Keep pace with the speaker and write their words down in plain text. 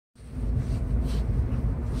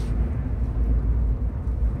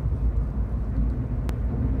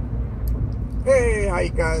Hey, how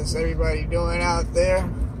you guys, everybody doing out there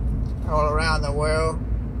all around the world?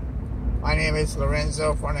 My name is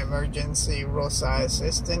Lorenzo for an emergency roadside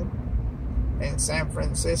assistant in San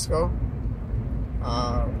Francisco.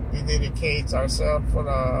 We dedicate ourselves for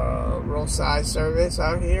the roadside service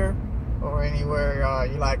out here or anywhere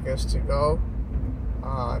you like us to go.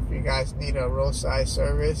 If you guys need a roadside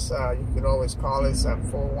service, you could always call us at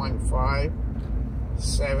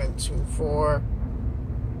 415-724-3492.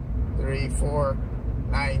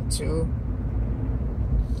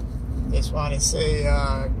 Just want to say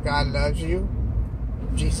God loves you.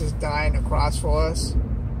 Jesus died on the cross for us.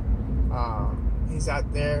 He's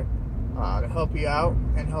out there to help you out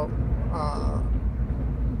and help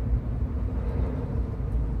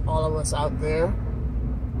all of us out there.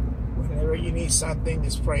 Whenever you need something,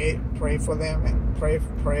 just pray for them and pray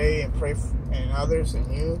and others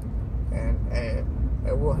and you, and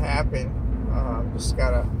it will happen. Just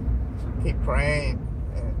gotta keep praying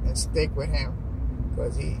and stick with him,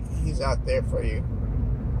 because he's out there for you.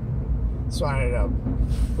 Just wanted to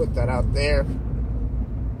put that out there.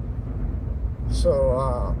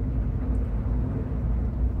 So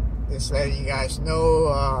just letting you guys know,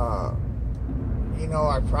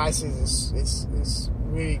 our prices is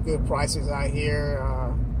really good prices out here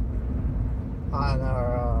on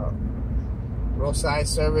our roadside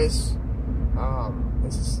service.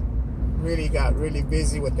 It's really got really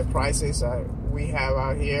busy with the prices we have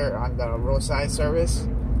out here on the roadside service,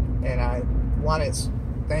 and I want to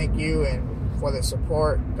thank you and for the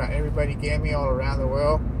support that everybody gave me all around the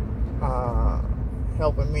world,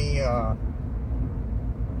 helping me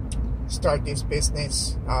start this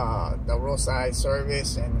business, the roadside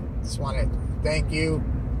service. And just want to thank you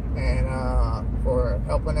and for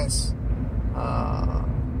helping us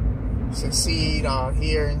succeed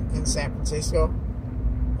here in San Francisco.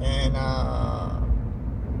 And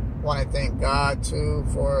want to thank God too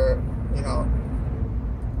for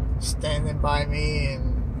standing by me,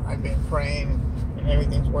 and I've been praying and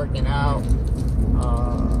everything's working out.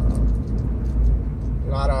 A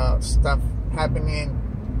lot of stuff happening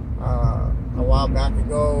a while back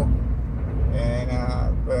ago, and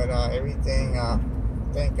but everything,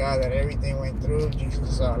 thank God that everything went through.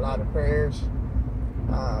 Jesus, a lot of prayers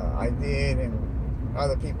I did, and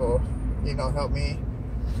other people helped me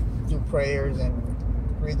do prayers and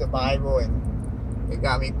read the Bible, and it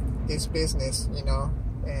got me this business,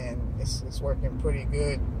 and it's working pretty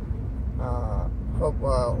good. Hope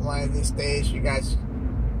one of these days you guys,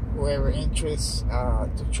 whoever interests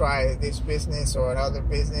to try this business or another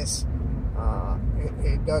business,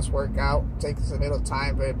 it does work out. It takes a little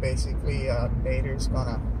time, but basically later it's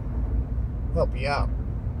gonna help you out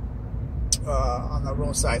on the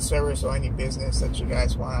roadside service or any business that you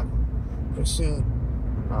guys want to pursue.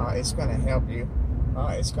 It's gonna help you.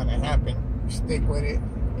 It's gonna happen. Stick with it,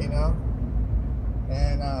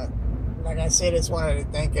 and like I said, I just wanted to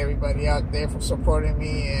thank everybody out there for supporting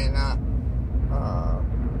me and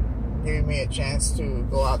giving me a chance to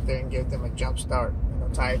go out there and give them a jump start,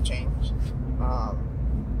 tire change,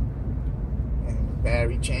 and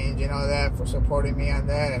battery change and all that, for supporting me on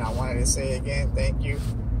that. And I wanted to say again, thank you.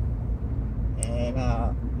 And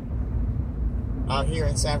out here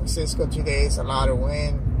in San Francisco today, it's a lot of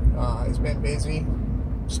wind. It's been busy.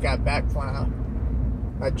 Just got back from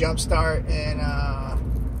a jump start in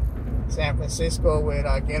San Francisco with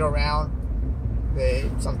Get Around.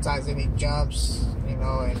 Sometimes they need jumps,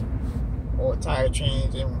 or tire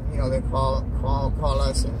change, and they call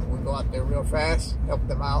us, and we go out there real fast, help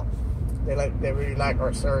them out. They really like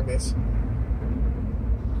our service.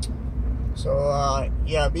 So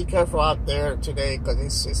yeah, be careful out there today, because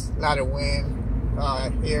it's just a lot of wind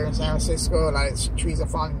here in San Francisco. A lot of trees are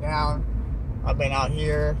falling down. I've been out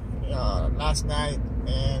here last night,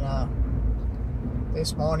 and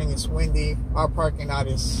this morning it's windy. Our parking lot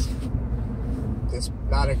is there's a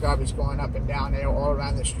lot of garbage going up and down there all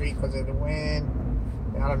around the street because of the wind.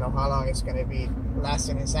 And I don't know how long it's going to be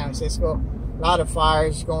lasting in San Francisco. A lot of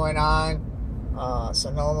fires going on.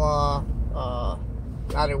 Sonoma, a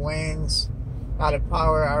lot of winds, a lot of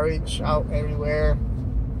power outage out everywhere.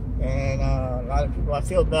 And a lot of people, I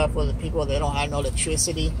feel bad for the people that don't have no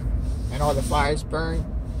electricity and all the fires burn.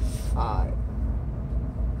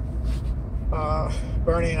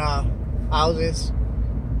 Burning houses,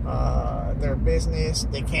 their business,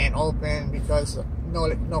 they can't open because of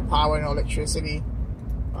no power, no electricity.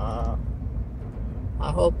 I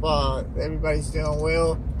hope everybody's doing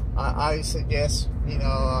well. I suggest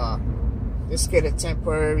just get a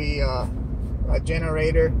temporary a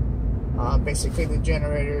generator. Basically, the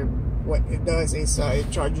generator, what it does is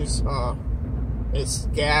it charges it's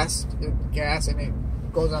gas, and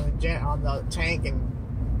goes on the tank, and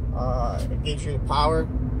it gives you the power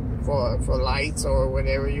for lights or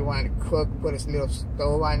whatever you want to cook. Put a little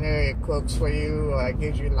stove on there, it cooks for you.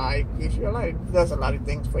 Gives you light. It does a lot of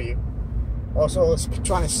things for you. Also, it's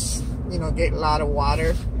trying to, you know, get a lot of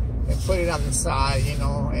water and put it on the side, you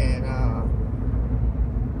know, and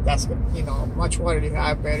that's, you know, much water you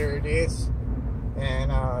have, better it is,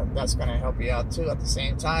 and that's gonna help you out too at the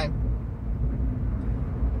same time.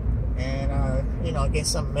 And you know, get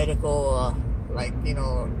some medical, like, you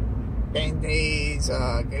know, Band-Aids,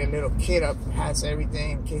 get a little kit up, has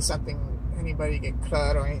everything in case anybody get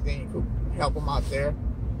cut or anything, you could help them out there.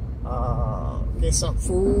 Get some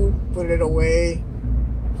food, put it away,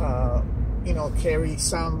 you know, carry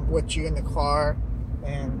some with you in the car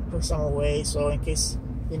and put some away, so in case,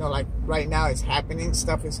 you know, like right now it's happening,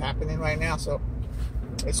 stuff is happening right now, so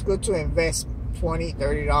it's good to invest $20,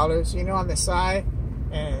 $30, you know, on the side,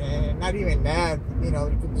 and not even that, you know,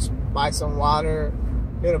 you can just buy some water,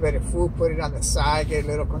 a little bit of food, put it on the side, get a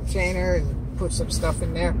little container and put some stuff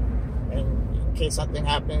in there, and in case something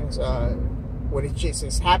happens, what it just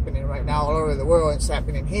is happening right now all over the world. It's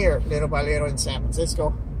happening here, little by little, in San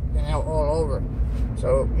Francisco and all over.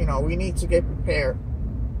 So, you know, we need to get prepared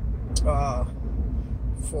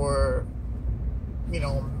for, you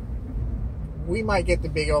know, we might get the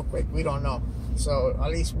big earthquake. We don't know. So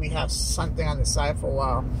at least we have something on the side for a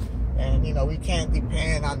while. And, you know, we can't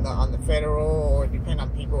depend on the federal or depend on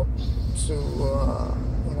people to,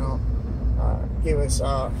 you know, give us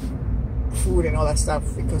food and all that stuff,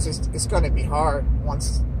 because it's going to be hard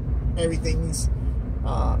once everything's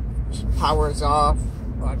power is off,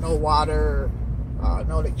 no water,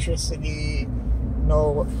 no electricity,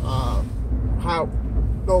 no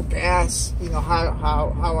gas. You know,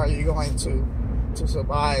 how are you going to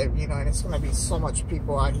survive? You know, and it's going to be so much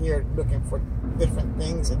people out here looking for different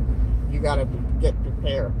things, and you got to get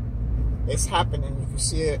prepared. It's happening. You can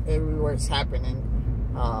see it everywhere. It's happening,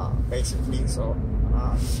 basically. So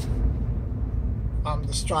I'm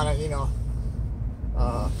just trying to, you know,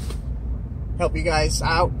 help you guys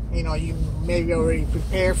out. You know, you maybe already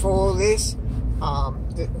prepared for all this.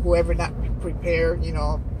 Whoever not prepared, you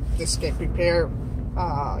know, just get prepared.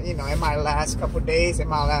 You know, it might last a couple days, it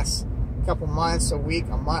might last a couple months, a week,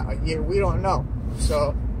 a month, a year. We don't know.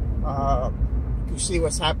 So you see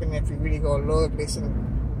what's happening if you really go look,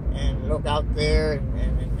 listen, and look out there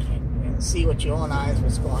and see with your own eyes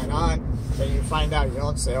what's going on. Then you find out your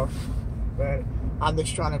own self. But I'm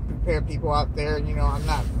just trying to prepare people out there. You know, I'm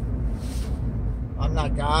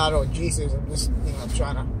not God or Jesus. I'm just, you know,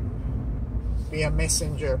 trying to be a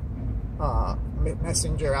messenger out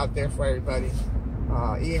there for everybody,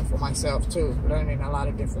 even for myself too, learning a lot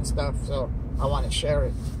of different stuff, so I want to share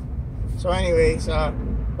it. So anyways,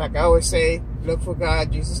 like I always say, look for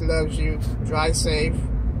God. Jesus loves you. Drive safe,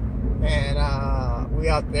 and we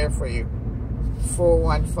out there for you.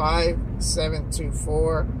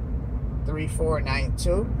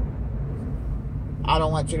 415-724-3492. I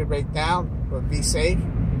don't want you to break down, but be safe,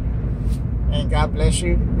 and God bless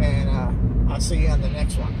you, and I'll see you on the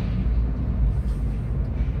next one.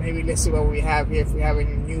 Maybe let's see what we have here, if we have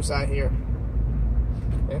any news out here,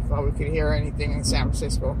 if we could hear anything in San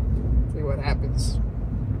Francisco, see what happens.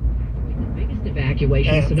 Biggest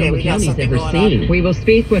evacuation Sonoma County's ever seen. We will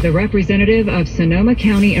speak with a representative of Sonoma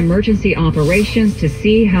County Emergency Operations to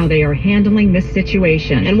see how they are handling this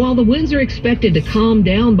situation. And while the winds are expected to calm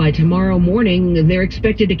down by tomorrow morning, they're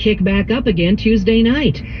expected to kick back up again Tuesday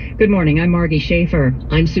night. Good morning, I'm Margie Schaefer.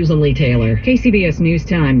 I'm Susan Lee Taylor. KCBS News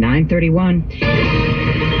Time, 9:31.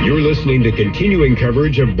 You're listening to continuing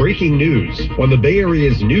coverage of breaking news on the Bay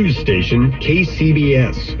Area's news station,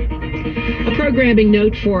 KCBS. A programming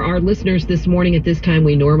note for our listeners this morning. At this time,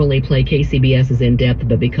 we normally play KCBS's In Depth,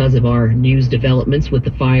 but because of our news developments with the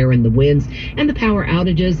fire and the winds and the power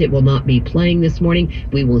outages, it will not be playing this morning.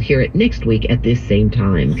 We will hear it next week at this same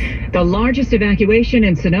time. The largest evacuation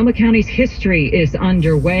in Sonoma County's history is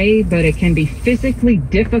underway, but it can be physically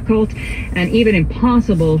difficult and even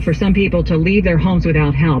impossible for some people to leave their homes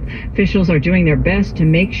without help. Officials are doing their best to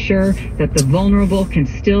make sure that the vulnerable can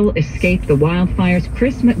still escape the wildfires.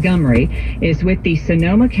 Chris Montgomery is with the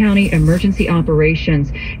Sonoma County Emergency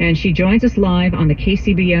Operations, and she joins us live on the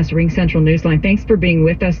KCBS Ring Central Newsline. Thanks for being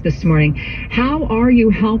with us this morning. How are you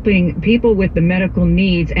helping people with the medical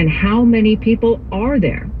needs, and how many people are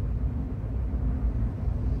there?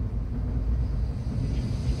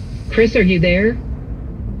 Chris, are you there?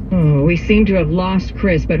 Oh, we seem to have lost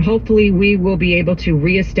Chris, but hopefully we will be able to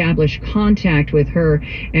reestablish contact with her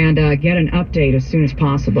and get an update as soon as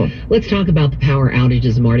possible. Let's talk about the power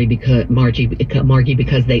outages, Margie,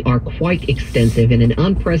 because they are quite extensive. In an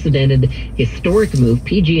unprecedented, historic move,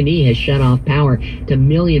 PG&E has shut off power to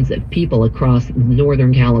millions of people across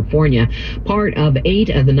Northern California. Part of 8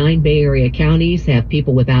 of the 9 Bay Area counties have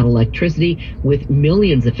people without electricity, with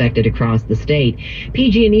millions affected across the state.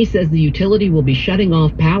 PG&E says the utility will be shutting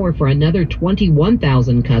off power for another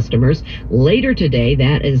 21,000 customers later today.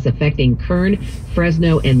 That is affecting Kern,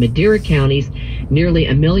 Fresno, and Madera counties. Nearly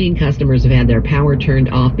 1 million customers have had their power turned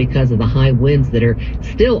off because of the high winds that are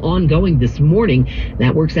still ongoing this morning.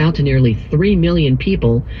 That works out to nearly 3 million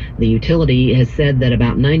people. The utility has said that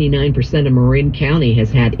about 99% of Marin County has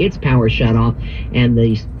had its power shut off, and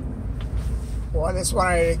Well, I just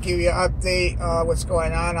wanted to give you an update what's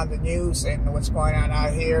going on the news and what's going on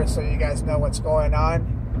out here, so you guys know what's going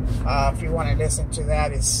on. If you want to listen to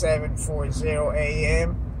that, it's 740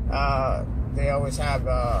 AM. They always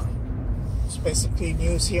have specifically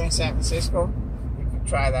news here in San Francisco. You can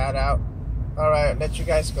try that out. All right, let you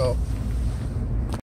guys go.